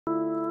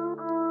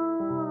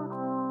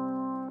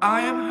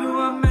I am who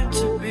I'm meant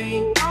to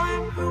be. I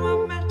am who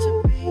I'm meant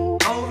to be.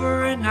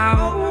 Over and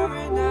out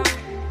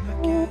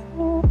again.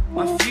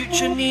 My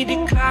future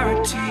needed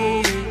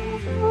clarity,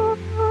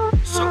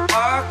 so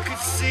I could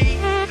see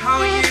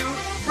how you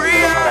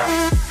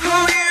react,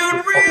 how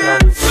you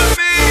react to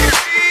me.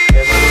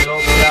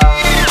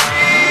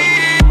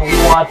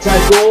 What a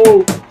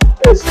goal!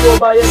 It's scored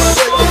by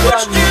EMMANUEL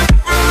OCRAN.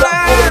 That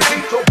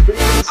ball top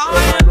please.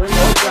 EMMANUEL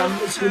OCRAN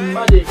making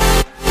magic.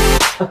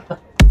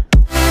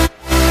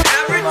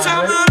 Every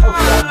time that I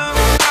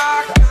look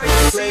back, I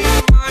see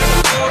my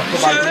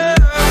fortune.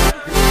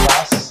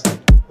 Pass.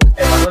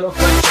 EMMANUEL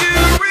OCRAN. You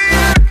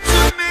react to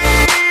me.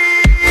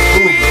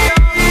 We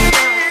are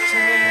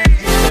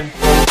reacting.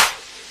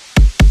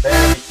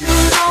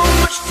 So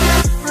much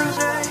different.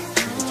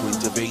 To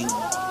intervene.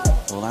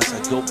 Well, that's a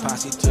good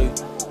pass into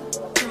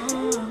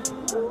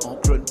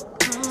OCRAN.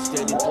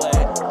 Stayed in play.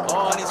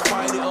 Oh, and he's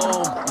fired it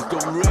home. He's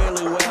done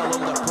really well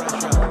under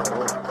pressure.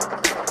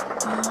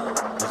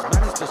 He's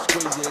managed to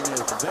squeeze it in a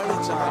very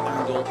tight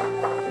angle.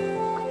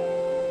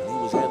 And he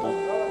was able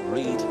to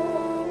read,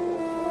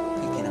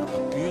 picking out a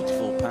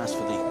beautiful pass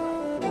for the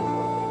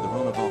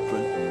run of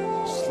OCRAN,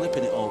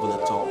 slipping it over the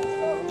top.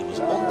 He was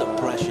under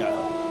pressure.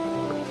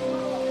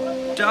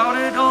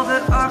 Doubted all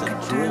that I To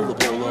could drill do, the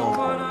ball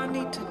what home. I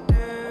need to do.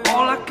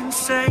 All I can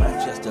say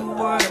is the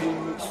word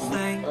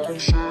thank you. I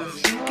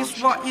think it's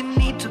what you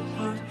need to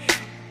push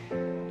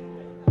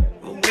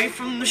away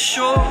from the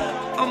shore,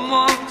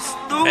 amongst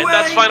the waves. And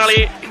that's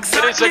finally,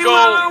 exactly it is a goal.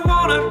 where I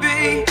wanna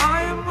be.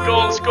 I am where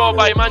Goal I scored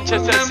by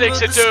Manchester remember the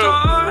 62.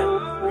 start,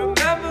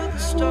 remember the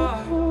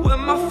start, when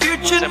my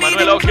future EMMANUEL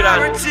needed OCRAN.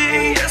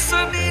 clarity. Yes,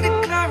 I needed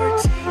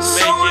clarity,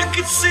 so I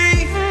could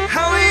see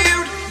how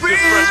you'd The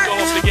first goal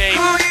of the game.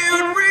 how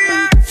you'd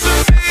react to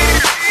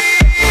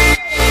me.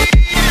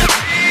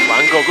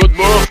 Luango, good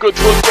move, good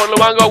foot for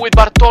Luango with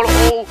Bartolo.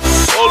 Oh,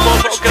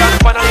 almost OCRAN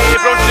finally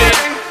brought it in.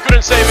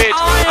 Couldn't save it.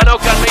 And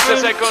OCRAN makes a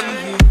second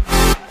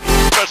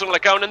personal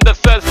account and the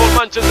third for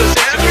Manchester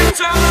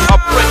 62.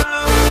 Up with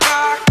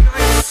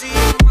OCRAN's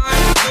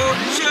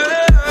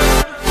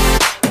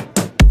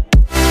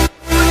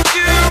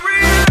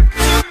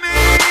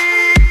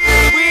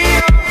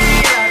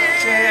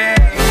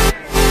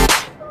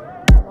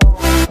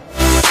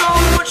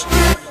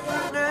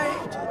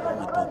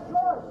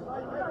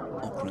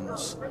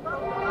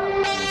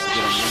needs to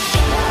get on the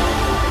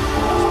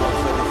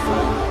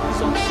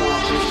He's on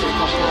side, he's taking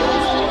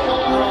control.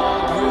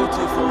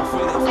 Beautiful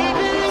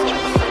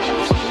finish.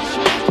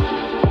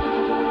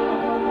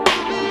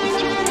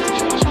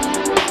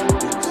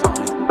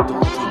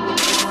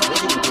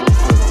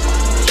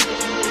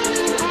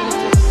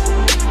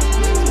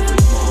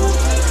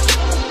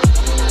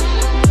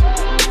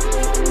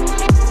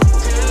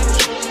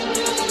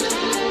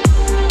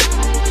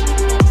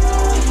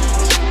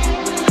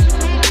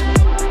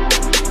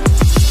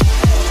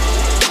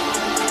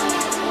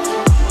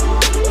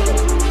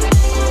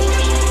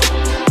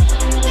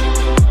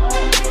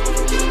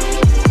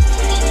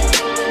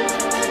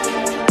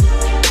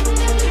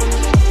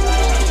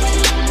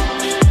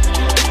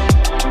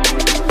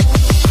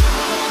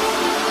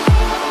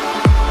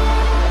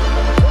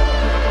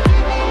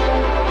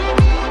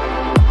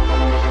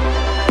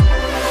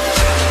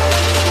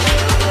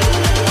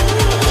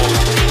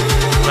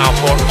 now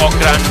for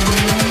OCRAN.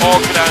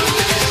 OCRAN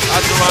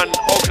has to run.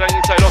 OCRAN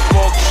inside of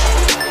box.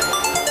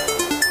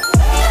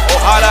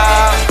 O'Hara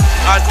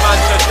and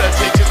Manchester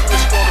 62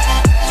 scored.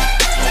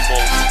 No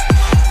ball.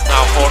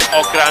 Now for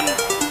OCRAN.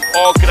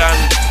 OCRAN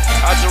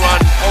has to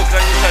run.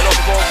 OCRAN inside of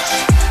box.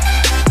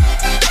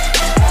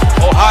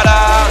 O'Hara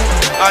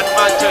and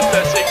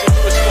Manchester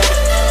 62 scored.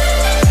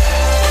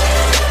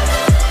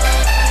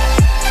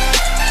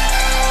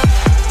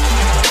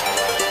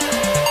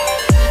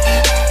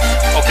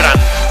 OCRAN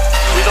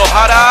with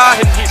O'Hara,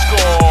 and he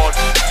scored.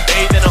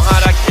 Aiden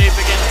O'Hara gave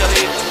again the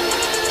lead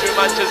to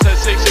Manchester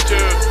 62.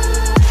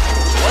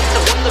 What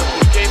a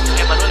wonderful game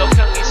EMMANUEL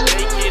OCRAN is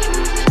making.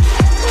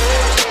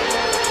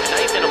 And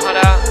Aiden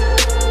O'Hara,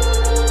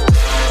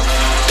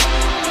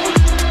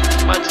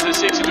 Manchester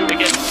 62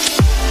 again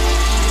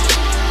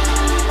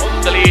on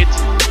the lead.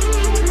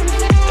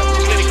 That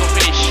clinical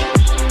finish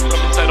from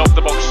inside of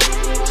the box.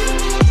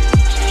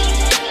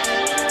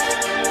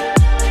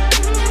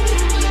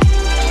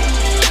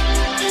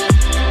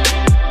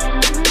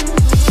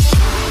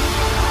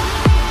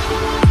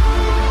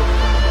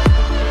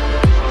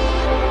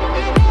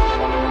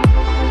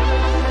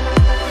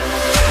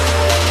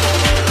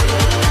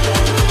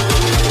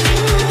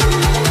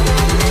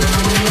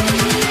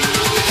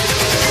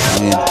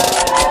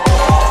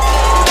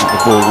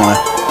 Ball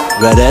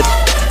Redhead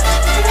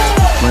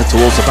went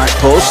towards the back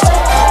post.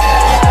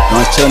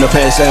 Nice turn of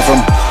pace there from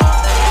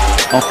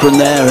OCRAN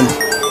there, and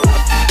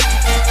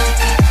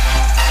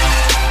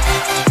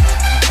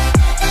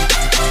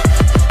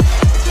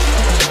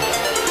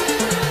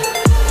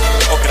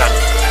OCRAN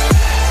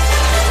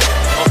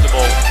lost the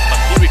ball, but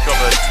he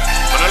recovered.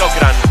 EMMANUEL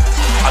OCRAN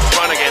has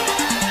run again.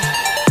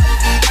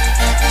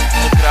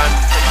 OCRAN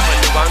takes by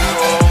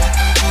Luango,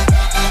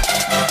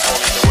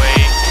 all in the way.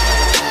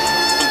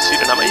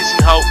 Consider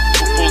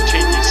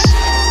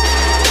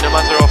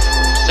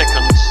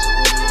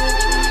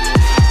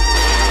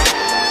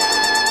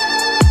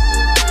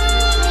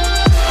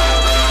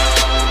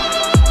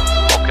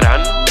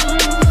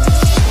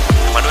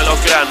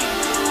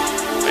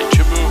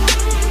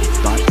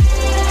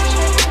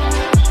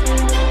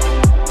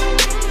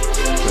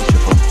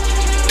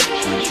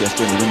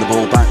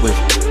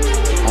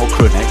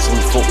Okran,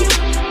 excellent foot.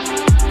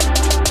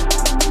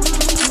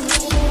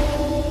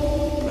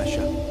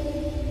 Pressure.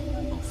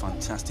 Oh,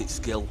 fantastic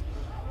skill.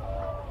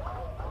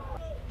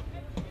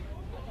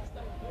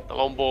 The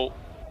long ball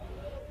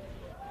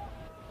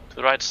to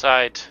the right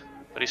side.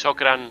 But it's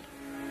Okran.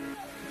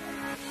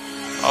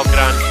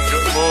 Okran,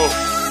 good move.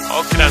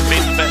 Okran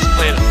being the best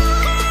player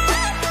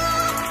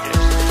in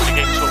the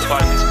game so far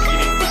in this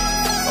beginning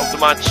of the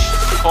match.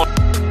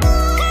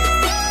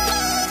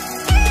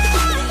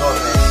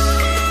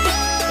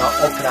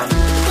 OCRAN.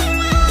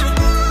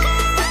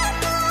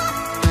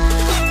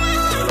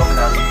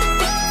 OCRAN.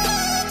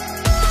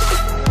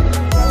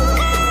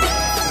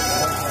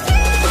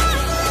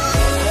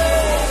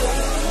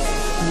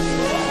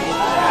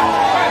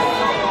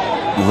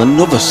 Well,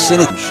 another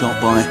cynical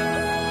shot by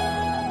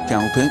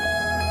Galpin.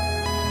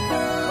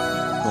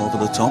 Over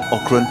the top,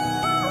 Okran.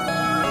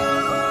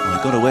 Well, he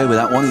got away with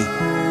that one.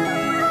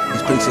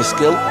 He's piece of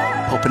skill,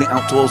 popping it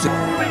out towards it.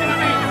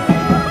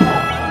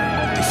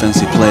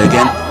 Defensive play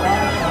again.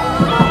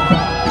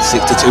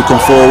 6-2 come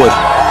forward.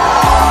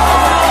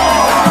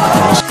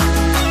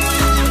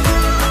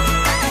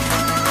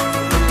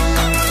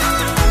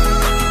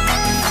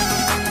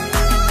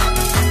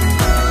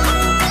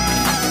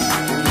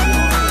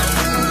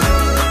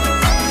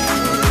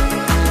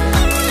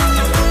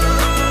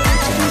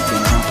 To make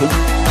things happen.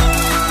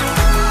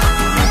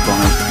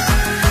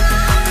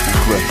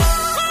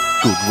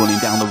 Good running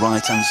down the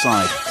right hand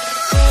side.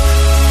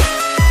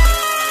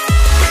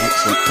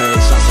 Excellent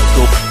pace, that's a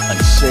good and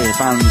safe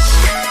hands.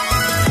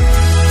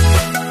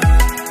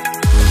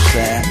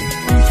 There.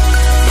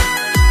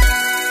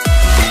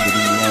 Landed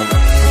in the air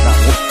with that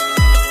one.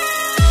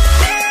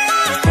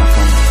 And back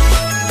on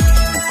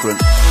Okran.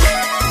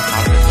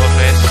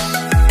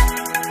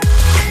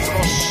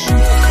 Cross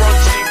front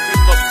team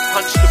could not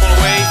punch the ball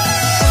away.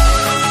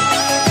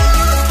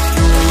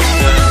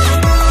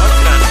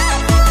 Okran.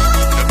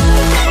 Good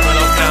ball from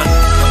EMMANUEL Okran.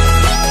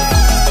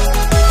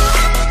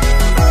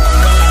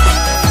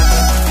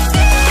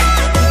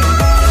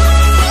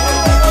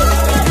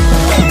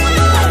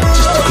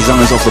 His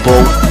eyes off the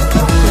ball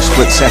for a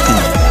split second.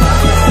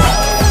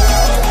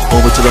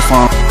 Over to the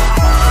far.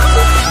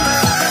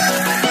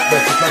 The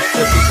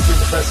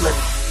first leg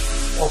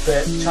of the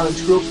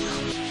challenge group.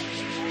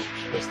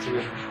 First to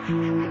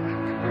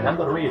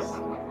Fernando Ruiz.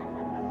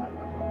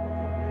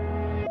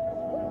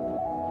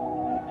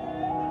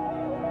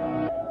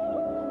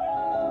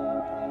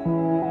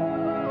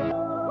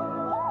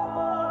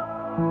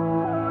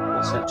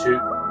 Also two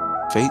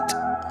Feet.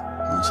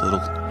 Nice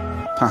little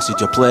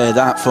passage of play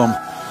that from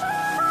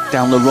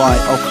down the right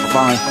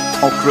by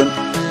Okran.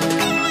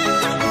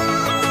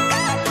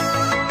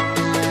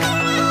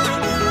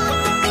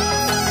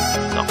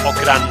 Now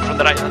Okran from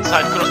the right hand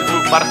side, crossing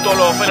through.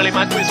 Bartolo finally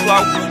met with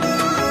Slow.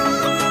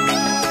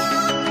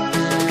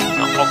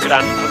 Now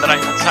Okran from the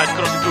right hand side,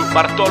 crossing through.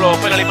 Bartolo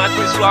finally met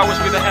with Flowers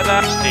with a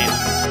header.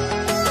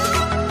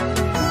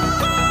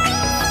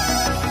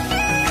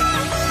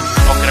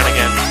 Okran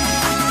again.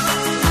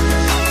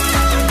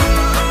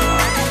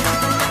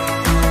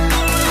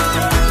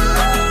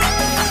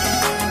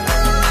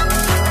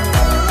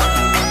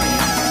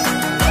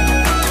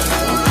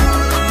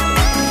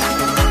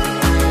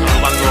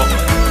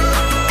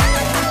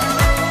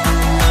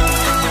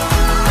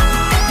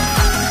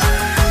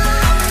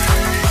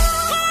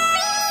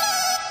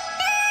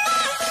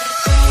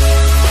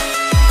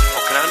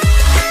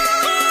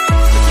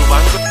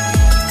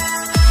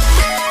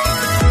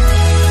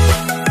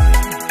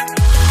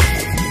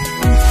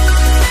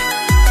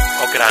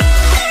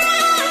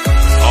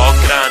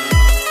 Okran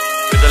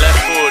with the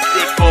left foot,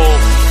 good ball.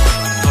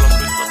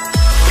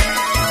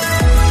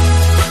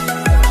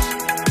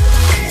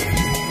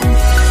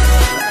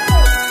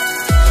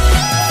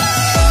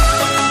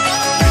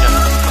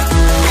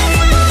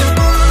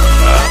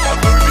 A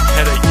very big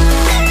headache.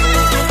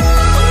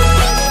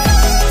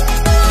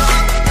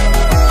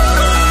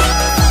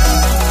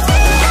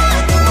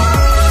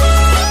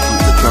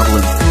 The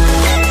travelling,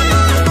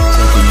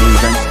 taking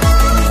moving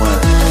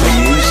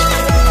venues.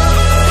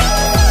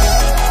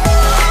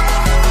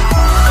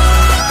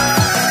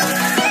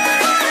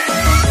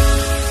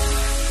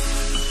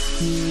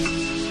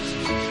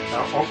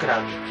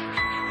 OCRAN.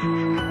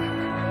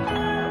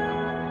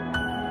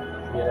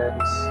 Here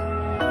is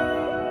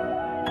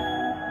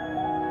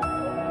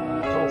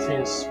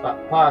Dolphins back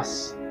pass.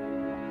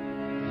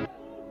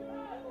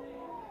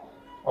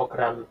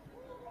 OCRAN.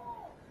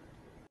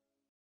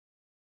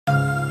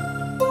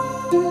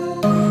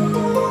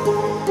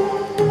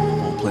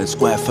 Ball played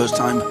square first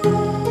time.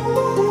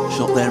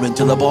 Shot there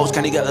into the box.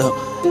 Can he get the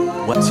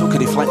wet hook, a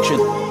deflection?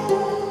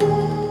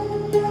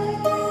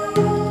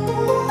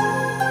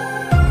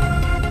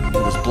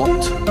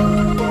 Blocked.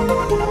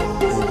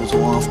 Able to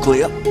half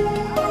clear.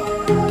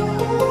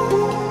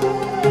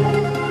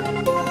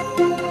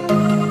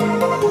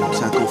 Good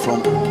tackle from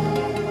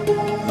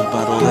the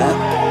battle there.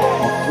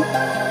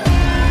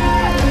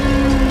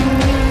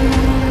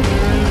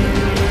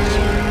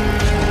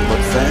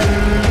 But fair.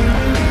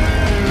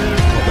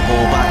 Got the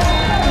ball back.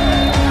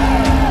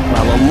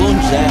 Well, a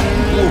lunge there.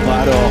 Blue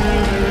battle.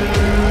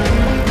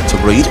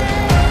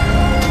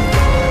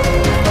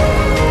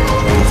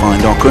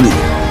 find OCRAN. It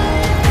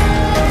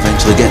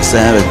eventually gets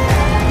there, and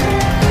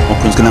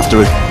OCRAN's going to have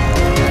to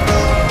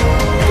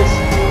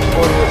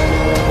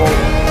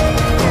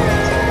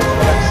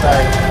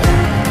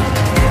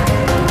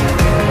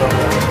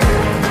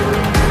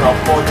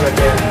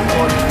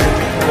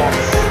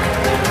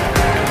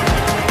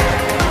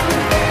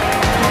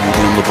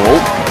on the ball.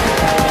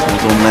 Well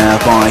done there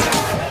by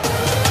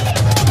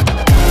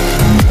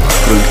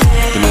OCRAN.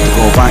 Going to have to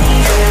go back.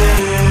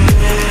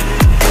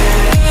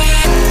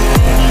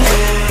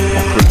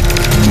 OCRAN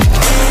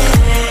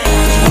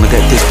doesn't want to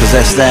get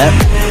dispossessed there.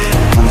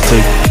 And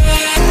two.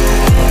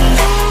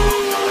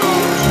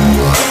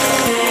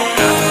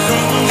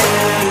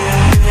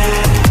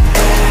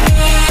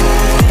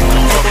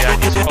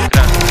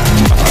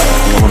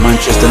 All the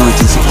Manchester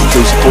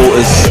 1962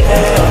 supporters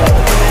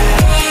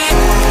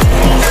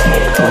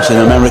across in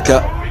America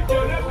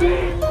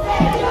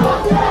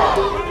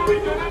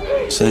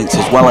Saints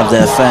as well have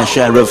their fair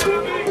share of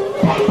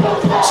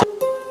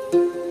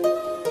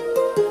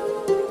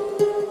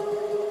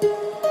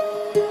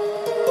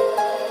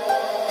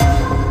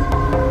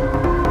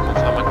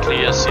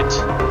clears it,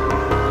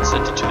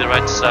 sent it to the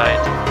right side.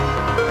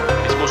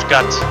 It's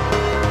Muscat,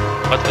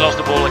 but he lost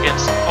the ball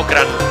against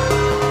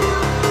OCRAN.